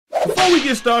Before we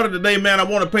get started today, man, I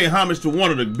want to pay homage to one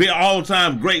of the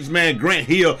all-time greats, man, Grant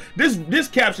Hill. This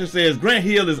caption says, Grant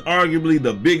Hill is arguably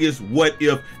the biggest what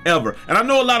if ever. And I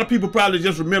know a lot of people probably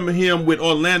just remember him with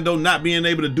Orlando not being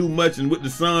able to do much, and with the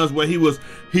Suns where he was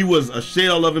a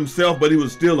shell of himself, but he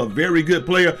was still a very good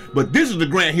player. But this is the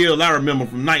Grant Hill I remember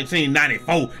from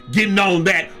 1994, getting on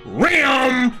that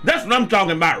rim. That's what I'm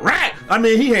talking about, right? I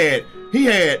mean, he had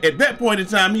at that point in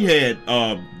time, he had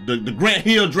the Grant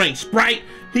Hill drank Sprite.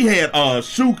 He had all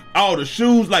the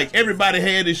shoes. Like, everybody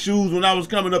had his shoes when I was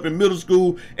coming up in middle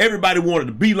school. Everybody wanted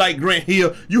to be like Grant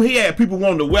Hill. He had people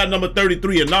wanting to wear number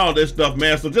 33 and all that stuff,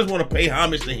 man. So just want to pay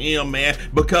homage to him, man,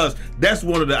 because that's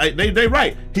one of the, they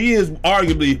right. He is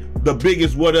arguably the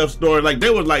biggest what if story. Like, they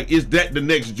was like, is that the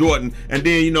next Jordan? And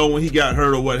then, you know, when he got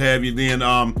hurt or what have you, then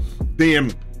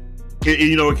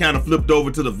it kind of flipped over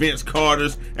to the Vince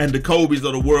Carters and the Kobe's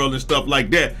of the world and stuff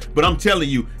like that. But I'm telling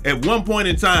you, at one point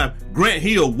in time, Grant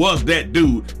Hill was that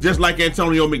dude, just like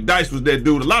Antonio McDyess was that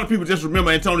dude. A lot of people just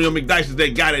remember Antonio McDyess as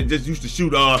that guy that just used to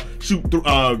shoot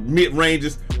through mid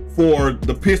ranges for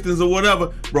the Pistons or whatever.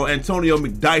 Bro, Antonio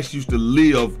McDyess used to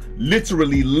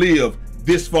literally live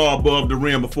this far above the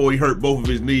rim before he hurt both of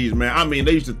his knees, man. I mean,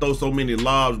 they used to throw so many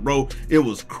lobs, bro. It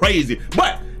was crazy.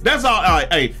 But that's all.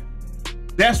 Hey,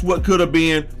 that's what could have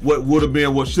been, what would have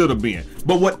been, what should have been.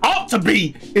 But what ought to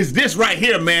be is this right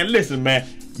here, man. Listen, man.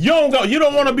 You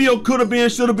don't want to be a could have been,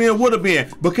 should have been, would have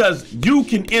been, because you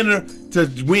can enter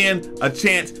to win a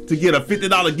chance to get a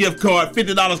 $50 gift card,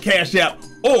 $50 cash app,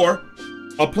 or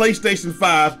a PlayStation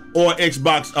 5 or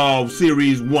Xbox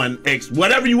Series 1 X,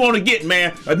 whatever you want to get,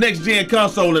 man, a next gen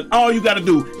console. And all you got to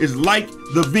do is like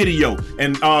the video,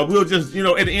 and we'll just, you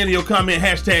know, at the end of your comment,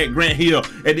 hashtag Grant Hill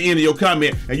at the end of your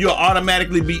comment, and you'll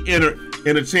automatically be entered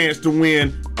in a chance to win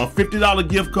a $50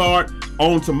 gift card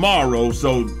on tomorrow.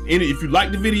 So if you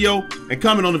like the video and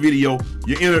comment on the video,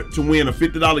 you're entered to win a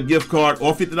 $50 gift card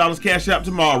or $50 cash out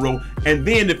tomorrow. And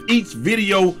then if each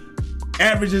video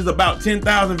averages about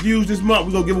 10,000 views this month,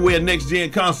 we're gonna give away a next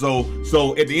gen console.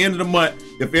 So at the end of the month,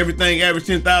 if everything averages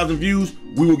 10,000 views,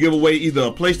 we will give away either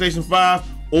a PlayStation 5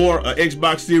 or a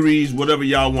Xbox Series, whatever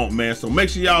y'all want, man. So make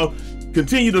sure y'all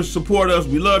continue to support us.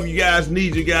 We love you guys,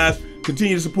 need you guys.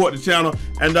 Continue to support the channel,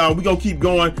 and we're gonna keep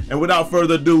going. And without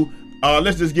further ado,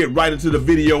 let's just get right into the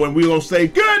video, and we're gonna say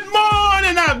good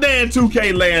morning out there in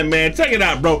 2K land, man. Check it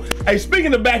out, bro. Hey,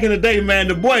 speaking of back in the day, man,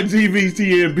 the boy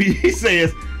GVTNB, he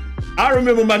says, I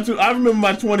remember my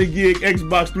 20 gig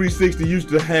Xbox 360 used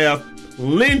to have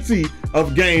plenty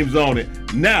of games on it.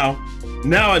 Now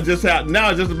I just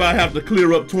about have to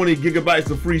clear up 20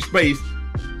 gigabytes of free space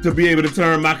to be able to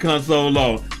turn my console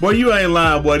on. Boy, you ain't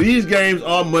lying, boy. These games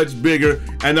are much bigger,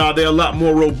 and they're a lot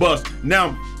more robust.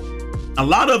 Now, a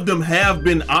lot of them have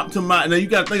been optimized. Now, you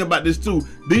gotta think about this too.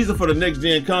 These are for the next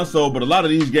gen console, but a lot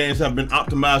of these games have been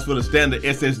optimized for the standard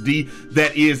SSD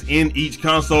that is in each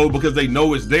console because they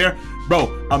know it's there.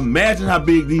 Bro, imagine how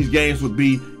big these games would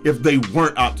be if they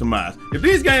weren't optimized. If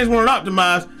these games weren't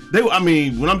optimized, I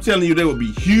mean, when I'm telling you they would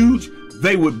be huge,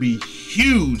 they would be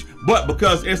huge. But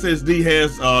because SSD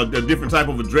has a different type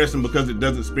of addressing, because it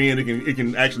doesn't spin, it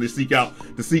can actually seek out.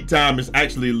 The seek time is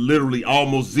actually literally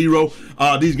almost zero.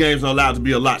 These games are allowed to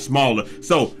be a lot smaller.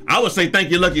 So I would say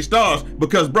thank you, lucky stars,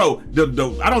 because bro,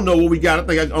 I don't know what we got. I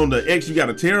think on the X you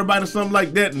got a terabyte or something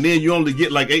like that, and then you only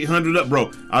get like 800 up, bro.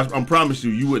 I promise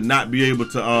you would not be able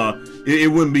to.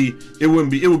 It would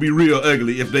be real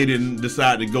ugly if they didn't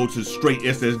decide to go to straight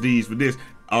SSDs for this.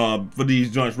 For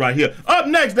these joints right here. Up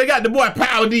next, they got the boy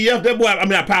Power DF. That boy, I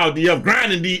mean not Power DF,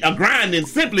 grinding,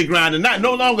 simply grinding,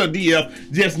 no longer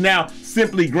DF, just now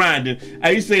simply grinding.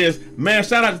 And he says, man,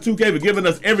 shout out to 2K for giving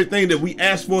us everything that we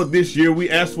asked for this year. We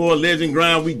asked for a legend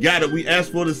grind, we got it. We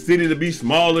asked for the city to be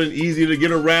smaller and easier to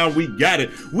get around, we got it.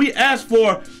 We asked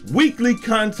for weekly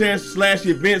contests /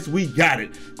 events, we got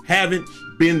it. Haven't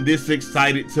been this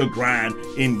excited to grind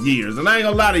in years. And I ain't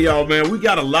gonna lie to y'all, man, we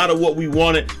got a lot of what we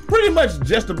wanted, pretty much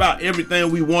just about everything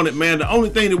we wanted, man. The only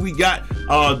thing that we got,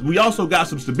 we also got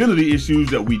some stability issues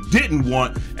that we didn't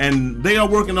want, and they are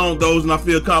working on those, and I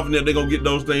feel confident they're gonna get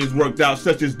those things worked out,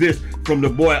 such as this from the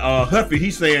boy Huffy.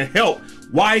 He's saying, help,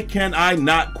 why can I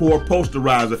not core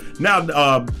posterizer?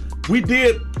 Now, we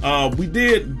did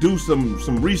do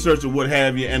some research or what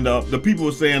have you, and the people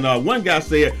were saying, one guy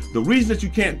said the reason that you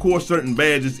can't core certain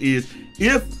badges is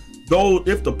if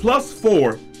the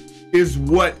 +4 is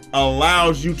what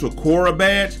allows you to core a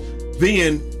badge,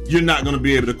 then you're not going to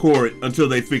be able to core it until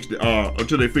they fix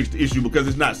the issue, because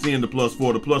it's not seeing the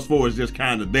 +4. The +4 is just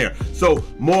kind of there. So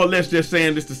more or less just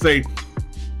saying this to say,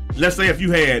 let's say if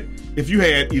you had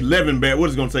 11 badges, what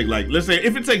is it going to take? Like, let's say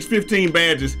if it takes 15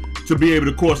 badges to be able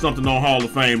to core something on Hall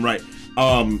of Fame, right?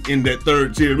 in that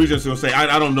third tier. We're just gonna say,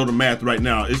 I don't know the math right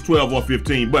now. It's 12 or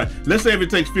 15, but let's say if it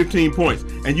takes 15 points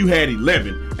and you had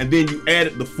 11 and then you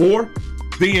added the 4,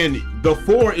 then the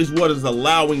 4 is what is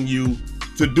allowing you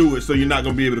to do it, so you're not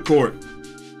gonna be able to court.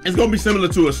 It's gonna be similar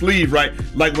to a sleeve, right?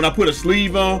 Like when I put a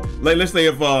sleeve on, like let's say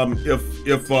if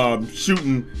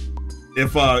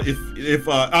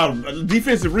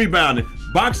defensive rebounding,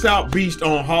 box out beast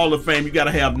on Hall of Fame, you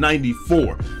gotta have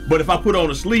 94. But if I put on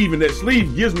a sleeve and that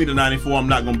sleeve gives me the 94, I'm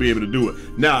not gonna be able to do it.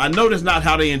 Now, I know that's not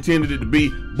how they intended it to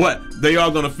be, but they are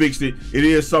gonna fix it. It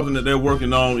is something that they're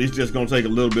working on. It's just gonna take a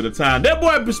little bit of time. That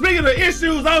boy, speaking of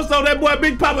issues, also, that boy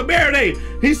Big Papa Barrett,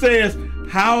 he says,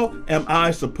 how am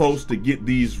I supposed to get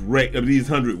these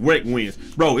 100 wreck wins?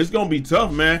 Bro, it's gonna be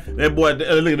tough, man. That boy,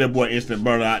 look at that boy instant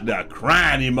burner out there,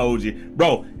 crying emoji.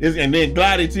 Bro, and then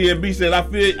Glidey TMB said,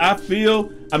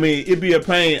 I mean, it'd be a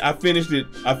pain. I finished it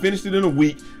in a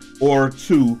week or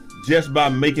 2 just by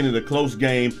making it a close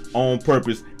game on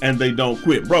purpose, and they don't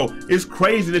quit. Bro, it's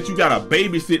crazy that you gotta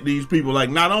babysit these people. Like,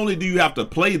 not only do you have to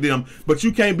play them, but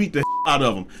you can't beat the out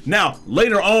of them. Now,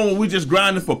 later on, when we just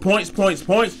grinding for points,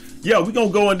 yeah, we gonna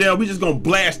go in there, we just gonna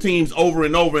blast teams over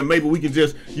and over, and maybe we can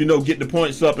just, you know, get the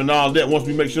points up and all that once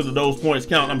we make sure that those points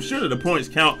count. I'm sure that the points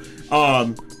count,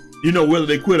 you know, whether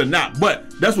they quit or not. But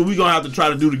that's what we're gonna have to try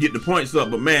to do to get the points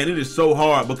up. But man, it is so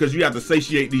hard because you have to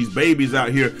satiate these babies out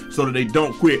here so that they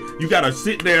don't quit. You gotta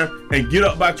sit there and get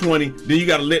up by 20, then you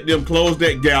gotta let them close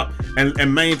that gap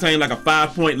and maintain like a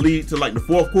 5-point lead to like the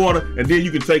 4th quarter, and then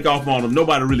you can take off on them.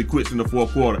 Nobody really quits in the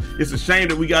 4th quarter. It's a shame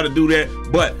that we gotta do that,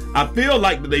 but I feel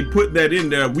like that they put that in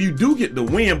there. We do get the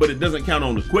win, but it doesn't count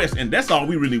on the quest, and that's all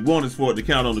we really want is for it to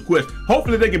count on the quest.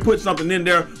 Hopefully they can put something in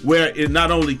there where it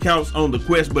not only counts on the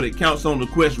quest, but it counts on the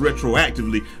quest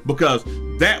retroactively, because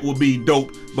that would be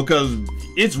dope, because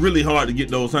it's really hard to get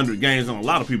those 100 games on. A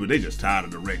lot of people, they just tired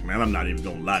of the wreck, man. I'm not even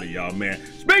gonna lie to y'all, man.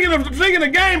 Speaking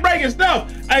of game breaking stuff,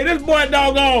 hey, this boy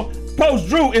doggone Post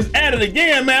Drew is at it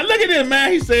again, man. Look at this,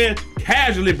 man. He said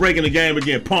casually breaking the game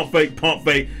again. Pump fake,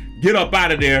 get up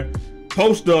out of there,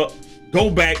 post up, go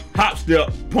back, hop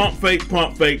step, pump fake,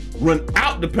 run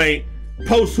out the paint,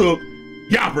 post hook,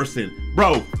 Yopperson.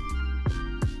 Bro,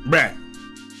 bruh.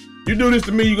 You do this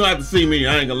to me, you're gonna have to see me.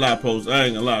 I ain't gonna lie, Post. I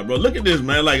ain't gonna lie, bro. Look at this,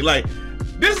 man. Like,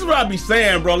 this is what I be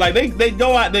saying, bro. Like, they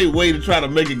go out their way to try to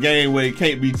make a game where it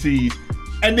can't be cheesed.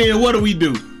 And then what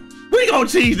do? We gonna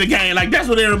cheese the game. Like, that's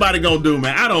what everybody gonna do,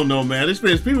 man. I don't know, man.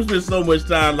 People spend so much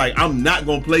time, like, I'm not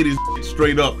gonna play this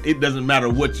straight up. It doesn't matter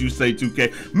what you say,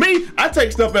 2K. Me, I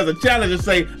take stuff as a challenge and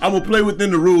say, I'm gonna play within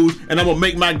the rules and I'm gonna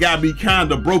make my guy be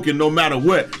kinda broken no matter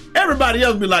what. Everybody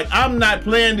else be like, I'm not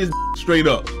playing this straight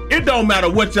up. It don't matter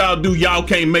what y'all do, y'all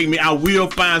can't make me. I will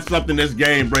find something that's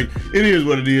game break. It is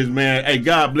what it is, man. Hey,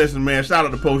 God bless him, man. Shout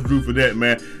out to Post Drew for that,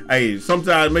 man. Hey,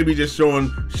 sometimes maybe just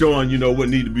showing, you know, what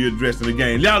need to be addressed in the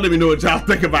game. Y'all let me know what y'all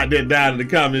think about that down in the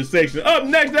comment section. Up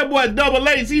next, that boy Double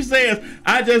H, he says,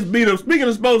 I just beat him. Speaking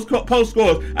of post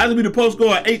scores, I just beat the post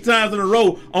score 8 times in a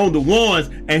row on the ones,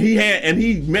 and he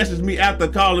messaged me after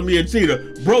calling me a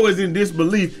cheater. Bro is in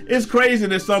disbelief. It's crazy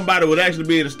that somebody would actually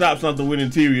be able to stop something with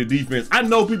interior defense. I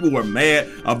know people were mad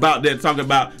about that, talking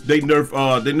about they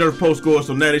nerf post scores,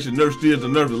 so now they should nerf steals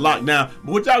and nerf the lockdown.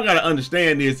 But what y'all gotta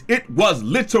understand is it was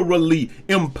literally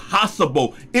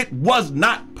impossible. It was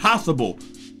not possible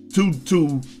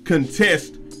to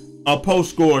contest a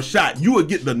post score shot. You would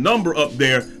get the number up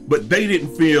there, but they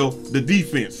didn't feel the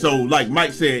defense. So like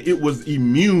Mike said, it was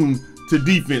immune to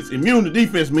defense. Immune to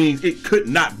defense means it could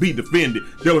not be defended.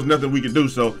 There was nothing we could do.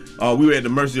 So we were at the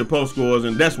mercy of post scores,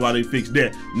 and that's why they fixed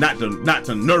that. Not to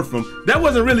nerf them. That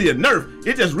wasn't really a nerf.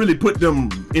 It just really put them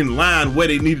in line where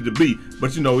they needed to be.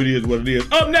 But you know, it is what it is.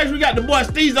 Up next, we got the boy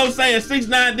Steezo'S saying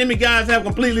 6'9" demi-guys have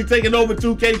completely taken over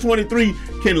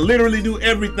 2K23, can literally do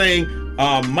everything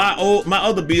my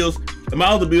other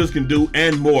builds can do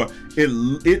and more.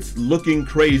 It's looking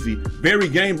crazy. Very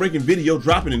game-breaking video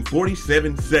dropping in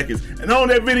 47 seconds. And on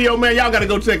that video, man, y'all gotta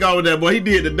go check out that boy. He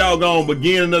did the doggone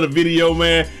beginning of the video,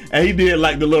 man, and he did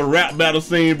like the little rap battle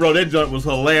scene, bro. That junk was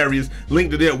hilarious.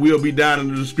 Link to that will be down in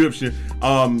the description.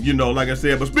 You know, like I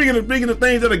said. But speaking of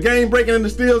things that are game-breaking in the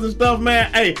steals and stuff,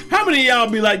 man, hey, how many of y'all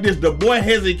be like this? The boy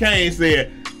Hezzy Kane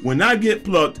said, when I get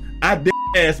plucked, I dead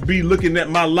ass be looking at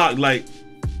my lock like,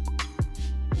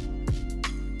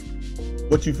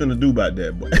 what you finna do about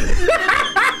that, boy?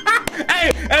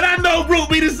 Hey, and I know Brute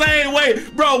be the same way,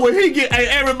 bro. When he get, hey,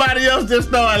 everybody else just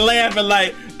started laughing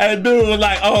like, and dude was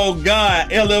like, oh God,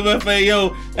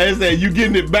 LMFAO, and said, you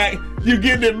getting it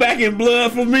back in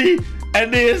blood for me?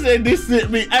 And then said, this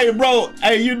sent me, hey, bro,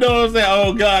 hey, you know what I'm saying?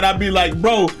 Oh God, I be like,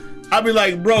 bro,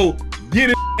 get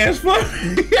his As far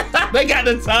they got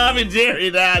the Tom and Jerry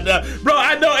down there. Bro,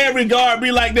 I know every guard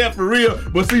be like that for real,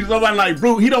 but see somebody like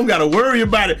Brute, he don't gotta worry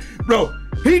about it. Bro,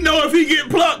 he know if he get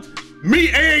plucked,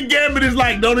 me and Gambit is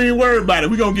like, don't even worry about it.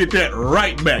 We gonna get that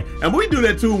right back. And we do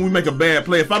that too when we make a bad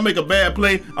play. If I make a bad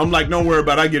play, I'm like, don't worry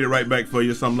about it, I get it right back for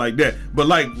you or something like that. But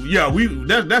like, yeah,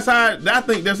 that's how, I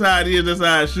think that's how it is, that's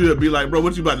how it should be. Like, bro,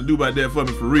 what you about to do about that for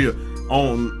me for real?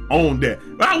 On that.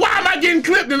 Why am I getting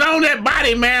clipped and on that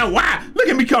body, man? Why? Look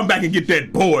at me come back and get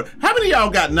that board. How many of y'all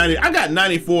got 90? I got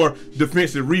 94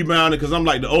 defensive rebounding because I'm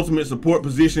like the ultimate support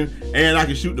position and I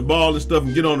can shoot the ball and stuff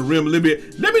and get on the rim a little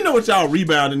bit. Let me know what y'all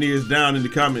rebounding is down in the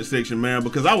comment section, man,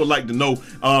 because I would like to know.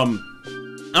 I'm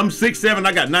 6'7",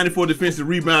 I got 94 defensive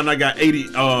rebound, I got 80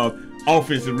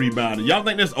 offensive rebounding. Y'all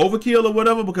think that's overkill or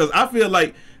whatever? Because I feel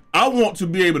like I want to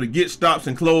be able to get stops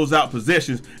and close out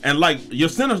possessions, and like your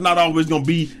center's not always gonna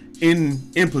be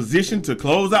in position to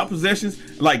close out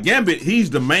possessions. Like Gambit, he's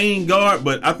the main guard,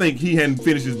 but I think he hadn't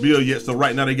finished his build yet. So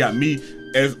right now they got me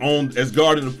as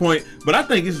guarding the point. But I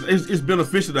think it's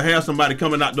beneficial to have somebody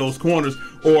coming out those corners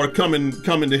or coming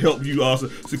to help you also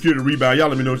secure the rebound. Y'all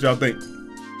let me know what y'all think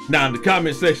down in the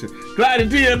comment section. Clyde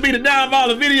and Tia beat it down of all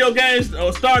the video games.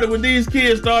 Started when these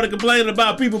kids started complaining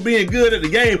about people being good at the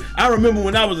game. I remember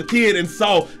when I was a kid and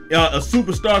saw a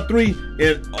Superstar 3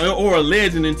 or a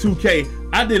Legend in 2K.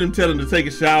 I didn't tell them to take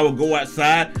a shower, go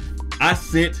outside. I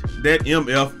sent that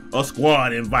MF a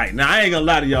squad invite. Now, I ain't gonna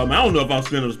lie to y'all, man. I don't know if I'm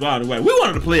spending a squad invite. We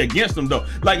wanted to play against them, though.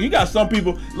 Like, you got some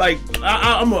people, like,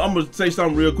 I'm gonna say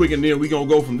something real quick, and then we gonna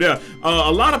go from there.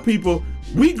 A lot of people,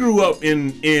 we grew up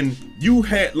in you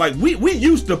had, like, we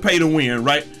used to pay to win,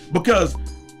 right? Because,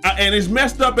 and as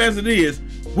messed up as it is,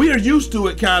 we are used to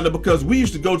it kind of because we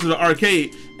used to go to the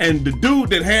arcade, and the dude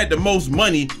that had the most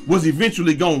money was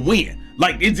eventually gonna win.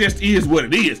 Like, it just is what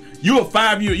it is. You're a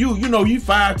 5-year, you know, you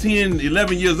 5, 10,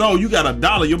 11 years old, you got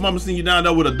 $1. Your mama sent you down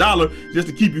there with $1 just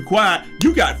to keep you quiet.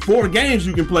 You got 4 games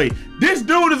you can play. This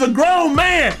dude is a grown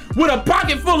man with a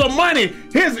pocket full of money.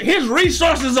 His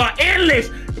resources are endless.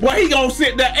 Well, he gonna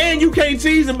sit there and you can't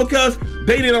tease him because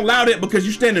they didn't allow that because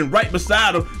you standing right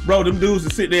beside him. Bro, them dudes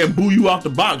to sit there and boo you off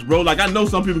the box, bro. Like, I know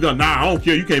some people go, nah, I don't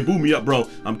care, you can't boo me up, bro.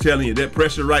 I'm telling you, that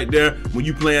pressure right there when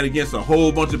you playing against a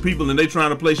whole bunch of people and they trying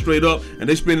to play straight up and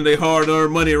they spending their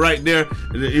hard-earned money right there,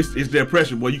 it's their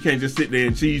pressure, boy. You can't just sit there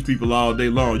and cheese people all day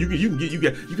long. You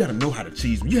gotta know how to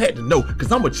cheese them. You had to know,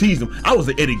 because I'm gonna cheese them. I was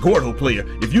an Eddie Gordo player.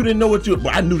 If you didn't know what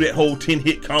but I knew that whole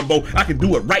 10-hit combo. I can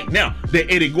do it right now.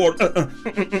 That Eddie Gordo,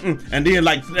 and then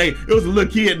like, hey, it was a little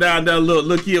kid down there,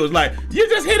 little kid was like, you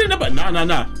just hit it up.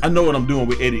 Nah. I know what I'm doing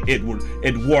with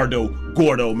Eduardo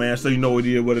Gordo, man. So you know it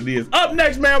is what it is. Up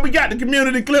next, man, we got the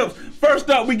community clips. First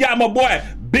up, we got my boy,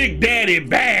 Big Daddy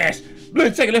Bash.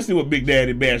 Let's see what Big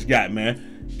Daddy Bash got,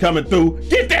 man. Coming through.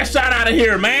 Get that shot out of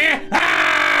here, man.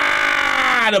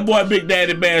 The boy Big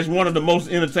Daddy Bash, one of the most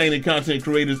entertaining content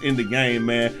creators in the game,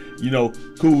 man. You know,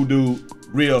 cool dude,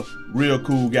 real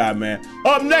cool guy, man.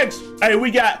 Up next, hey,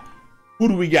 we got, who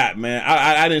do we got, man?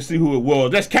 I didn't see who it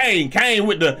was. That's Kane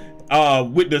with the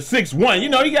 6'1". You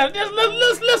know, he got this little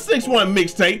 6'1"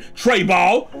 mixtape. Trey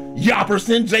Ball,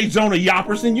 Yopperson, J. Jonah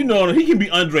Yopperson. You know, he can be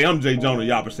Andre. I'm J. Jonah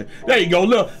Yopperson. There you go.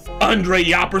 Look, Andre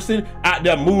Yopperson out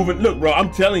there moving. Look, bro,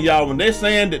 I'm telling y'all, when they're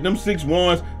saying that them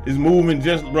 6'1s is moving,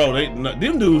 just, bro,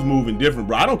 them dudes moving different,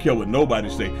 bro. I don't care what nobody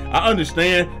say. I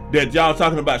understand that y'all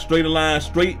talking about straight line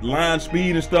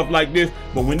speed and stuff like this,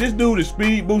 but when this dude is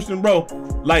speed boosting, bro,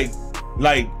 like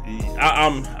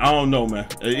I don't know, man.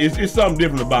 It's something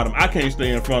different about him. I can't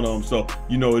stay in front of him, so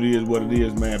you know it is what it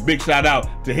is, man. Big shout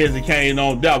out to Hezzy Kane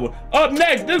on that one. Up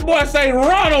next, this boy say,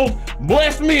 Ronald,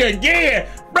 bless me again.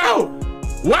 Bro,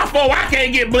 why for I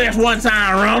can't get blessed one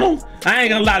time, Ronald? I ain't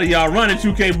gonna lie to y'all, running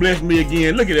 2K bless me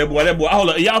again. Look at that boy, hold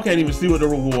up. Y'all can't even see what the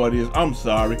reward is. I'm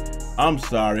sorry.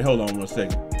 Hold on one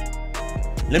second.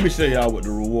 Let me show y'all what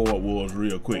the reward was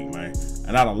real quick, man.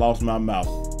 And I done lost my mouth.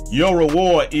 Your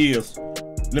reward is,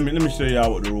 let me show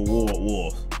y'all what the reward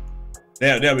was.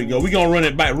 There we go. We gonna run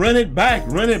it back. Unlimited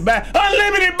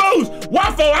boost.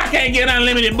 Why for I can't get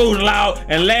unlimited boost, Lord?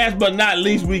 And last but not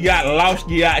least, we got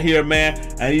Lowski out here, man.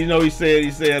 And you know, he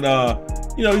said,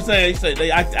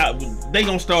 they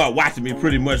gonna start watching me,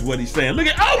 pretty much what he's saying. Look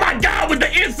at, oh my God, with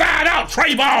the inside out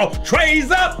Trey Ball. Trays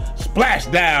up, splash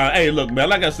down. Hey, look, man,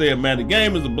 like I said, man, the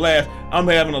game is a blast. I'm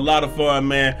having a lot of fun,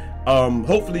 man.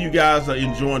 Hopefully you guys are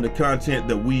enjoying the content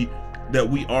that we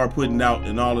are putting out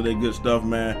and all of that good stuff,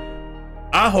 man.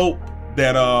 I hope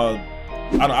that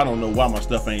I don't know why my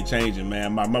stuff ain't changing,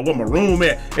 man. Where my room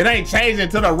at? It ain't changing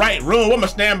to the right room. Where my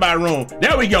standby room?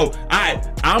 There we go.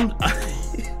 I'm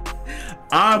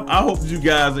I hope that you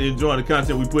guys are enjoying the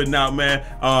content we putting out, man.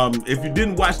 If you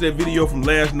didn't watch that video from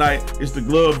last night, it's the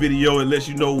glove video. It lets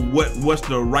you know what's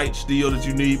the right steel that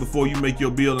you need before you make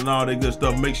your build and all that good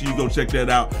stuff. Make sure you go check that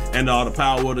out, and the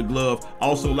power of the glove.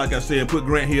 Also, like I said, put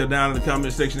Grant Hill down in the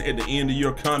comment section at the end of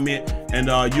your comment, and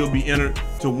you'll be entered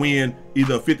to win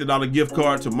either a $50 gift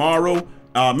card tomorrow.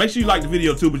 Make sure you like the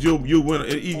video too, but you'll be able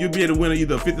to win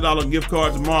either a $50 gift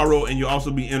card tomorrow, and you'll also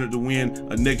be entered to win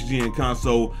a next-gen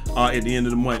console at the end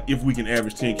of the month if we can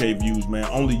average 10K views, man.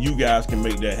 Only you guys can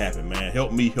make that happen, man.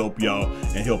 Help me, help y'all,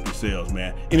 and help yourselves,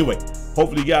 man. Anyway,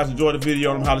 hopefully you guys enjoyed the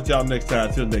video, and I'm holler at y'all next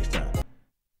time. Till next time.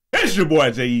 It's your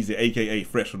boy Jay Easy, aka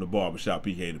Fresh from the Barbershop,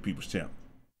 PK the People's Champ.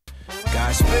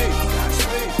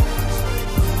 Godspeed.